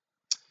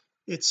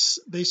 it's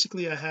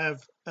basically, I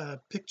have a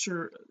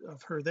picture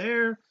of her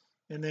there,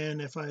 and then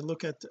if I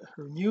look at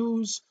her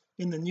news,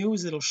 in the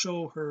news it'll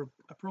show her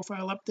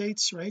profile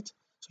updates, right?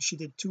 So she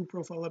did 2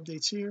 profile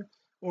updates here,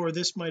 or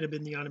this might have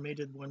been the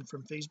automated one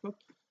from Facebook,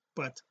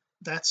 but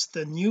that's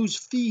the news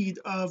feed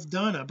of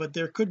Donna. But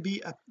there could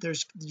be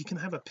you can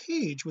have a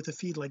page with a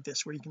feed like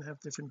this where you can have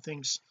different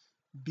things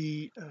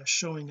be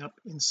showing up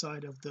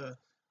inside of the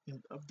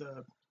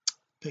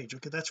page.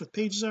 Okay, that's what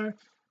pages are.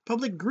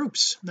 Public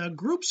groups, now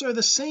groups are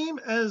the same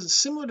as,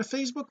 similar to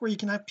Facebook, where you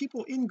can have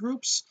people in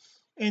groups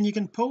and you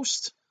can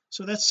post.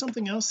 So that's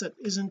something else that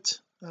isn't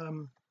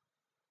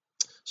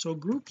so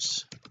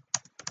groups,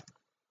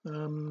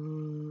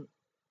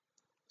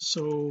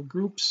 so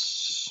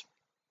groups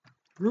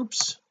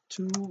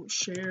to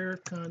share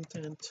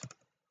content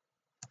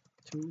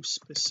to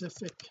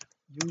specific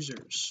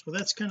users. So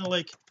that's kind of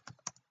like,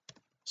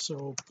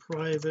 so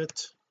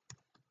private,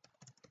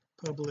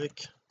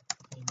 public,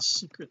 and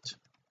secret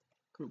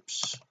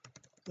groups.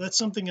 That's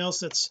something else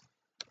that's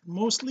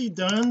mostly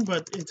done,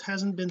 but it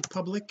hasn't been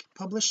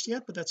published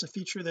yet, but that's a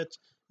feature that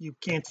you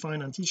can't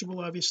find on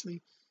Teachable,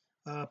 obviously.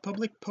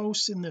 Public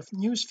posts in the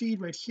news feed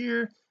right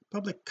here,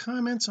 public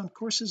comments on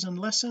courses and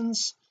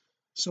lessons,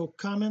 so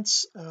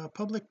comments,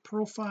 public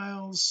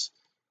profiles,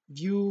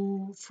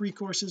 view free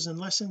courses and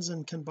lessons,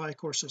 and can buy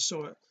courses.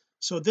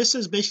 So this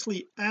is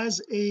basically,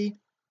 as a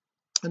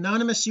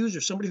anonymous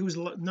user, somebody who's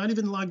not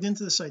even logged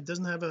into the site,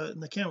 doesn't have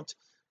an account,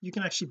 you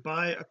can actually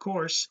buy a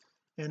course,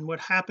 and what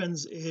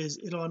happens is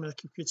it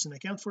automatically creates an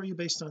account for you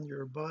based on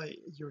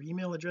your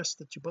email address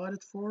that you bought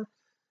it for.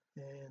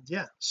 And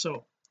yeah,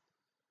 so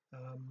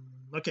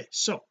okay,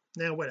 so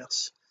now what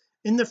else?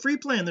 In the free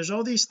plan there's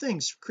all these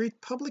things: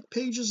 create public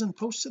pages and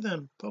post to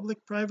them,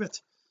 public,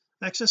 private,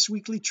 access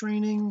weekly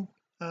training,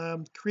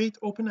 create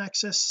open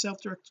access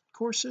self-directed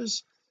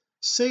courses,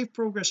 save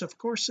progress of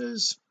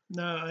courses.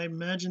 Now I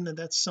imagine that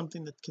that's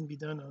something that can be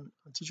done on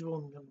Teachable,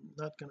 and I'm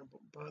not going to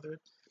bother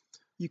it.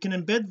 You can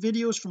embed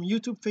videos from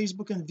YouTube,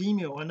 Facebook, and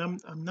Vimeo, and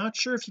I'm not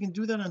sure if you can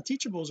do that on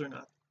Teachables or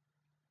not.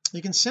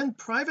 You can send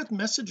private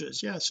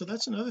messages, yeah, so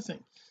that's another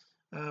thing.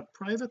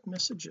 Private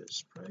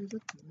messages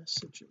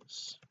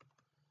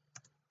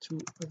to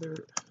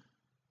other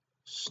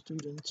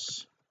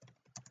students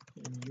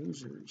and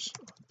users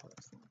on the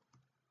platform,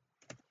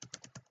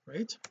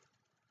 right?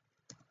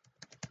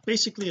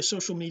 Basically a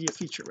social media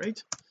feature,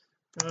 right?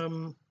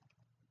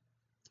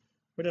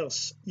 What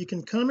else? You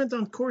can comment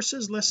on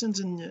courses,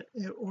 lessons,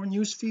 or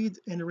news feed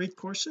and rate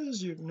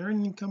courses. You can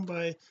earn income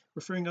by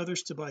referring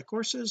others to buy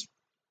courses.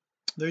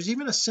 There's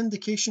even a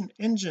syndication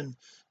engine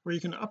where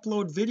you can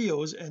upload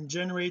videos and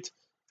generate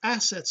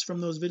assets from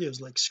those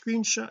videos, like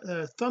screenshot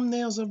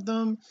thumbnails of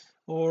them,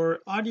 or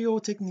audio,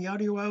 taking the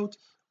audio out,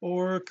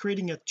 or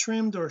creating a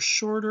trimmed or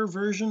shorter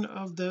version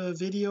of the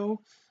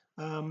video,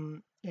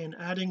 and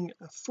adding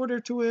a footer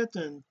to it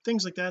and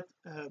things like that.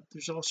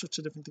 There's all sorts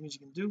of different things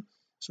you can do.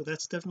 So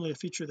that's definitely a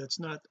feature that's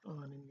not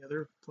on any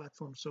other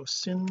platform. So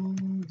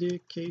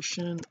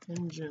syndication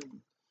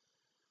engine.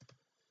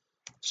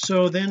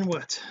 So then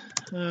what?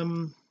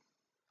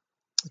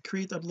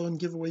 Create, upload, and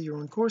give away your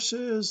own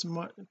courses,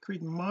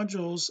 create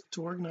modules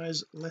to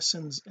organize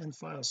lessons and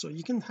files. So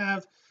you can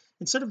have,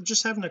 instead of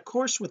just having a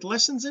course with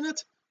lessons in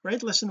it,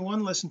 right, lesson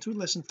 1, lesson 2,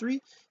 lesson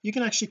 3, you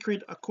can actually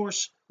create a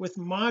course with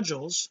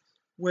modules,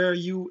 where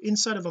you,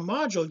 inside of a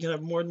module, you can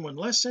have more than one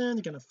lesson,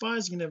 you can have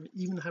files, you can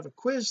even have a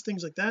quiz,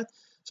 things like that.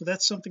 So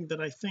that's something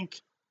that I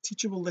think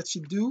Teachable lets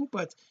you do,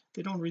 but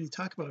they don't really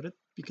talk about it,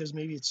 because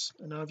maybe it's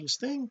an obvious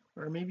thing,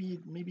 or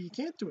maybe you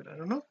can't do it. I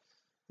don't know.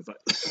 If I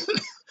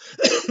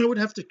I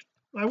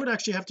would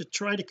actually have to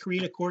try to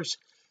create a course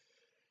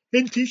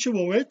in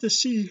Teachable, right, to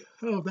see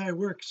how that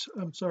works.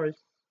 I'm sorry.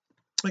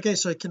 Okay,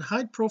 so I can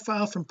hide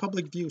profile from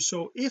public view.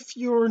 So if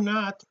you're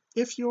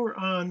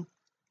on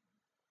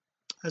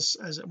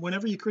as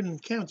whenever you create an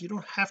account, you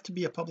don't have to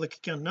be a public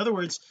account. In other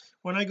words,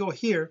 when I go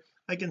here,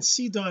 I can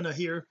see Donna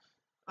here,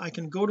 I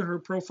can go to her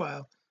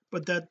profile,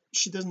 but that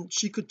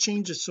she could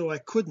change it, so I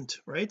couldn't,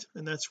 right?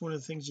 And that's one of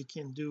the things you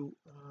can do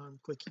on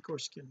Click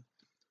eCourse. You can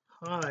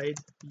hide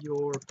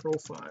your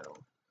profile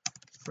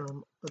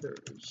from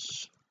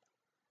others.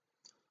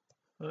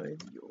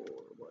 Hide your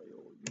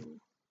YOU,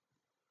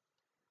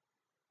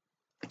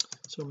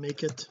 so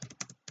make it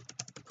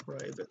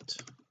private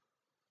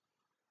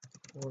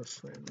or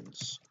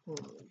friends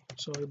only.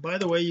 So by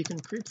the way, you can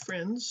create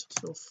friends,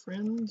 so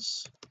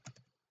friends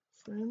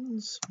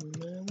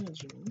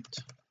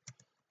management,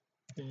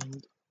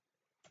 and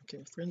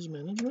okay, friends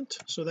management,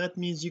 so that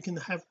means you can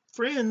have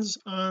friends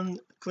on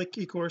Click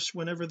eCourse.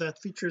 Whenever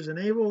that feature is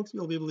enabled,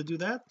 you'll be able to do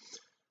that.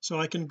 So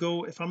I can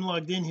go, if I'm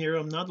logged in here,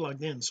 I'm not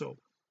logged in, so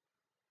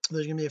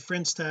there's going to be a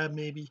friends tab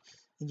maybe,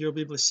 and you'll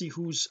be able to see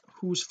who's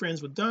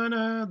friends with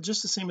Donna,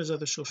 just the same as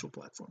other social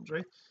platforms,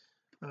 right?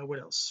 What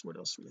else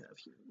we have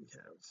here? We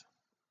have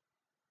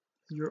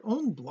your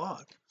own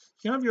blog.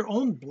 You can have your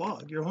own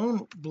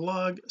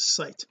blog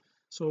site,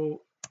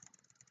 so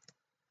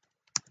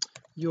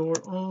your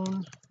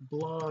own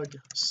blog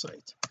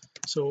site,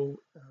 so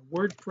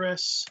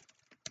WordPress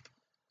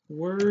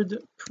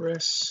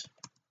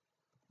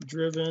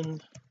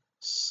driven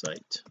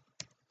site,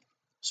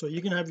 so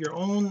you can have your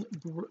own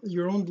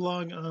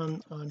blog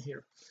on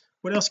here.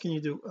 What else can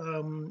you do?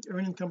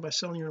 Earn income by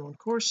selling your own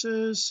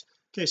courses.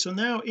 Okay, so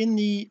now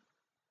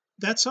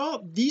that's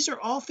all. These are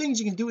all things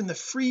you can do in the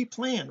free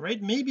plan,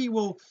 right? Maybe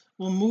we'll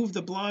move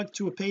the blog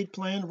to a paid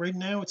plan. Right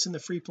now it's in the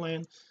free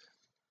plan.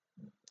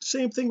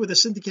 Same thing with the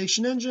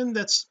syndication engine,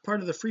 that's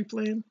part of the free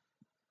plan.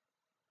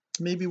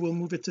 Maybe we'll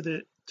move it to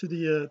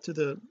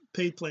the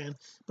paid plan,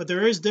 but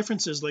there is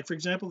differences. Like for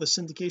example, the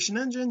syndication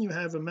engine, you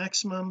have a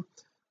maximum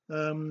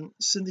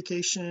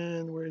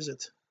syndication, where is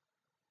it,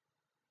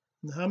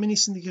 how many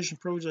syndication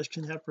projects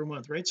can you have per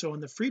month, right? So on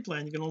the free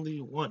plan you can only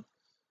do one,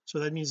 so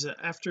that means that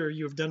after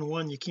you've done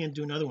one you can't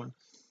do another one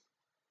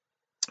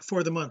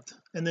for the month.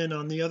 And then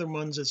on the other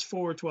ones it's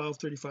 4, 12,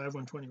 35,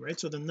 120, right?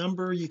 So the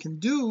number you can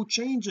do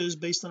changes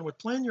based on what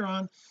plan you're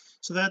on,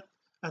 so that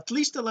at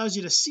least allows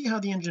you to see how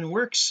the engine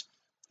works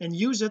and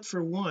use it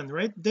for one,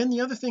 right? Then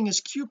the other thing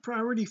is queue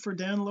priority for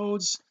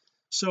downloads.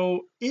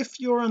 So if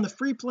you're on the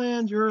free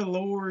plan, you're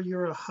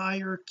a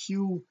higher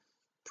queue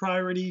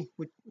priority,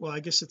 well,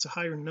 I guess it's a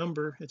higher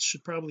number, it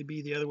should probably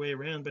be the other way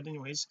around, but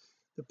anyways,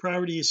 the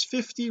priority is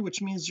 50,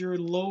 which means you're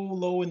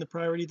low in the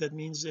priority. That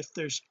means if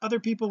there's other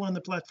people on the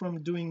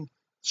platform doing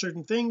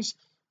certain things,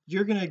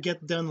 you're going to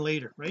get done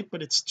later, right?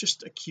 But it's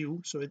just a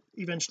queue, so it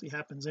eventually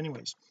happens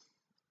anyways.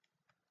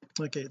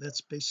 Okay,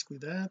 that's basically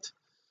that.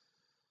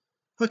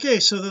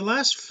 Okay, so the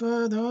last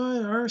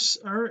there's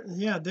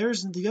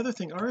the other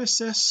thing,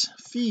 RSS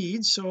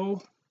feed.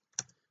 So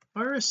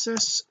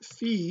RSS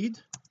feed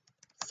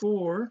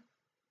for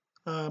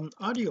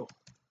audio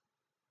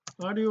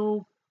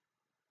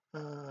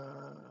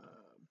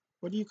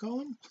what do you call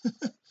them?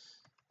 It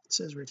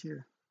says right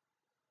here,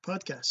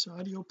 podcast,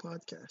 audio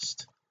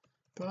podcast.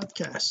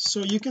 So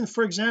you can,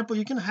 for example,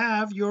 you can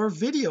have your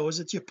videos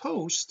that you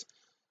post,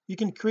 you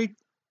can create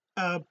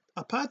a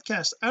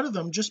podcast out of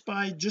them just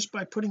by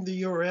putting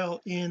the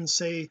URL in,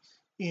 say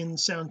in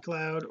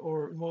SoundCloud,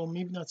 or well,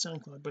 maybe not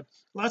SoundCloud, but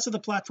lots of the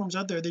platforms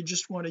out there, they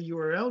just want a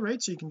URL,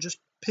 right? So you can just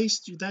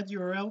paste that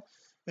URL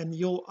and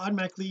you'll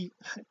automatically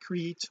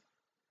create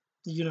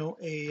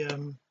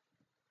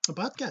a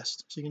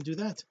podcast. So you can do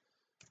that.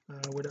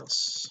 What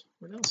else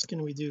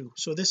can we do?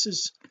 So this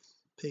is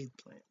paid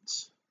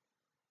plans.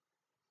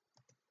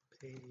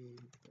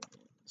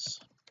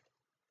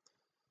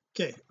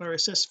 Okay,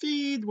 RSS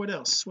feed. What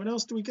else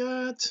do we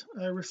got?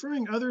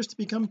 Referring others to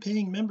become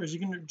paying members. You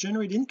can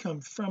generate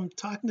income from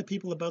talking to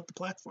people about the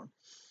platform.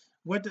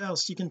 What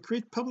else? You can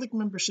create public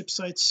membership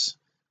sites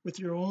with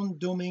your own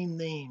domain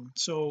name.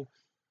 So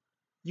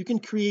you can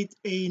create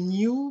a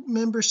new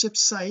membership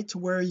site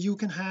where you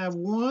can have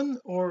one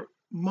or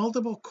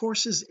multiple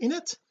courses in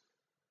it,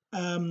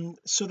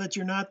 so that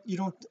you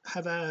don't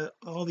have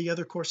all the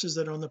other courses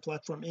that are on the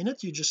platform in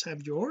it. You just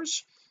have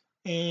yours,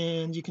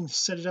 and you can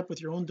set it up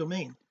with your own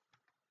domain.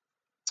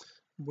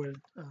 Where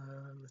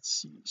let's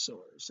see,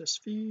 so RSS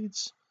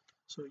feeds,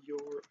 so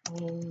your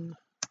own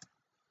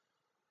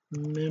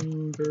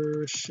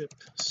membership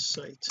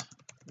site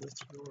with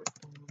your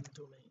own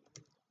domain,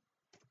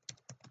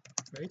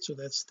 right? So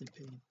that's the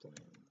paid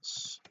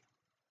plans.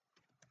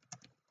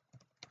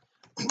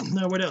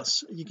 Now what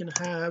else you can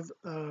have?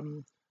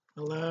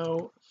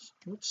 Allow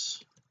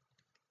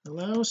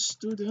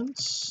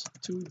students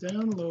to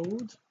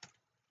download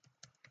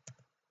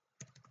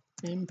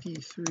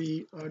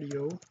MP3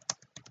 audio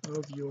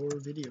of your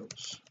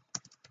videos.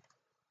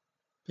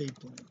 Paid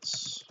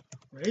plans,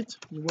 right?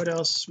 What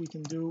else we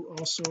can do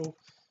also?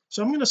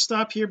 So I'm going to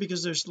stop here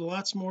because there's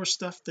lots more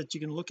stuff that you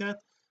can look at,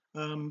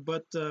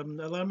 but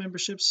allow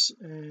memberships,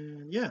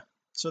 and yeah,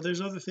 so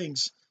there's other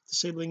things,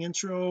 disabling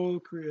intro,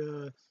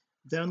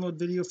 download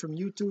video from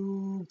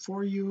YouTube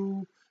for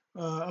you,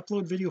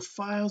 upload video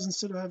files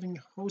instead of having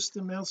host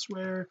them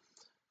elsewhere,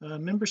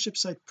 membership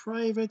site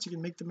private. You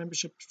can make the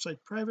membership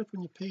site private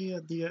when you pay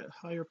the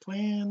higher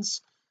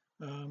plans.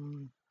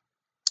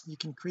 You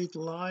can create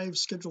live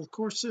scheduled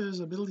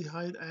courses, ability to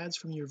hide ads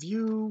from your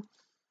view.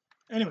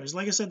 Anyways,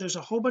 like I said, there's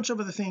a whole bunch of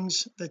other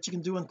things that you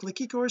can do on Click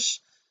eCourse.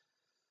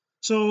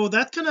 So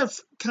that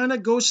kind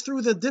of goes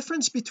through the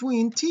difference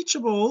between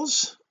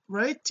Teachables,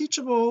 right?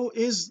 Teachable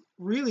is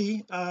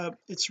really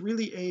it's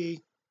really a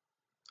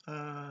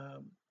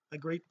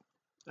great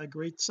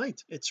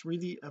site. It's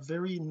really a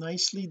very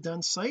nicely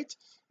done site,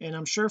 and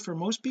I'm sure for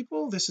most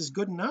people this is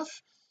good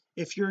enough.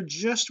 If you're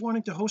just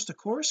wanting to host a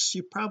course,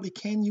 you probably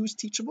can use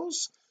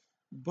Teachables,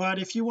 but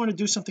if you want to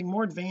do something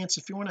more advanced,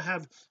 if you want to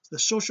have the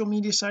social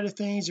media side of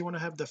things, you want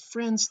to have the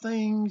friends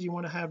thing, you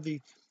want to have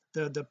the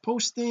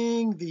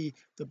posting, the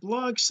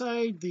blog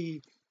site,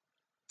 the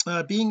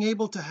being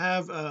able to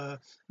have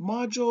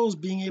modules,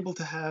 being able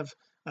to have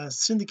a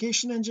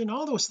syndication engine,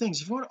 all those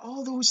things, if you want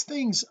all those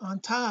things on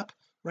top,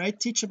 right?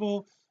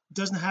 Teachable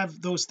doesn't have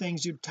those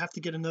things. You'd have to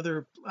get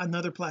another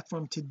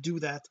platform to do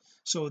that.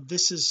 So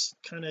this is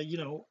kind of,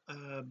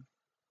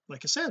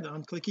 like I said,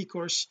 on Click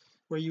eCourse,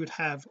 where you would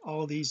have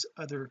all these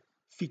other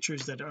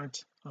features that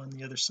aren't on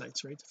the other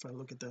sites, right? If I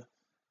look at the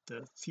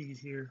feed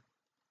here,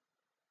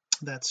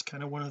 that's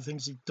kind of one of the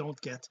things you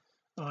don't get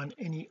on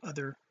any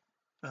other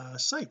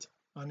site,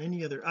 on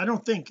any other, I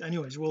don't think.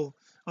 Anyways,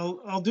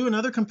 I'll do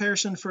another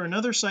comparison for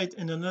another site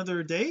in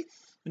another day,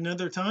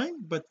 another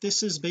time, but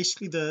this is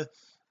basically the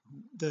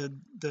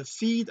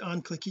feed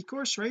on Click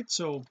eCourse, right?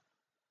 So,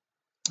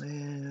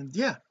 and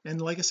yeah,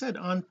 and like I said,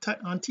 on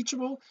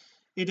Teachable,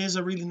 it is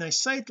a really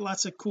nice site,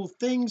 lots of cool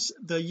things,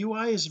 the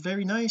UI is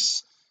very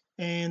nice,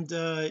 and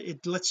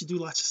it lets you do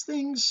lots of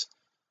things,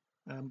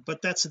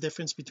 but that's the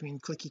difference between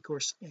Click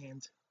eCourse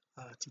and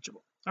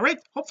Teachable. All right,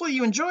 hopefully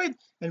you enjoyed,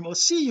 and we'll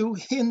see you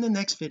in the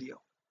next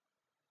video.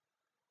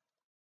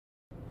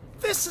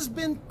 This has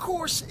been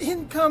Course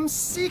Income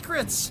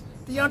Secrets,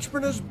 the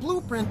entrepreneur's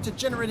blueprint to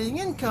generating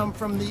income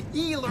from the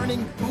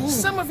e-learning boom.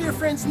 Some of your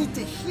friends need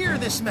to hear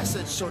this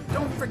message, so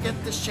don't forget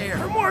to share.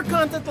 For more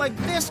content like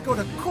this, go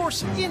to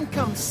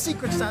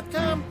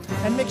CourseIncomeSecrets.com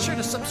and make sure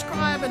to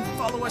subscribe and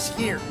follow us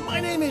here.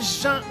 My name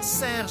is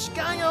Jean-Serge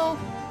Gagnon.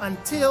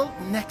 Until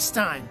next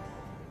time.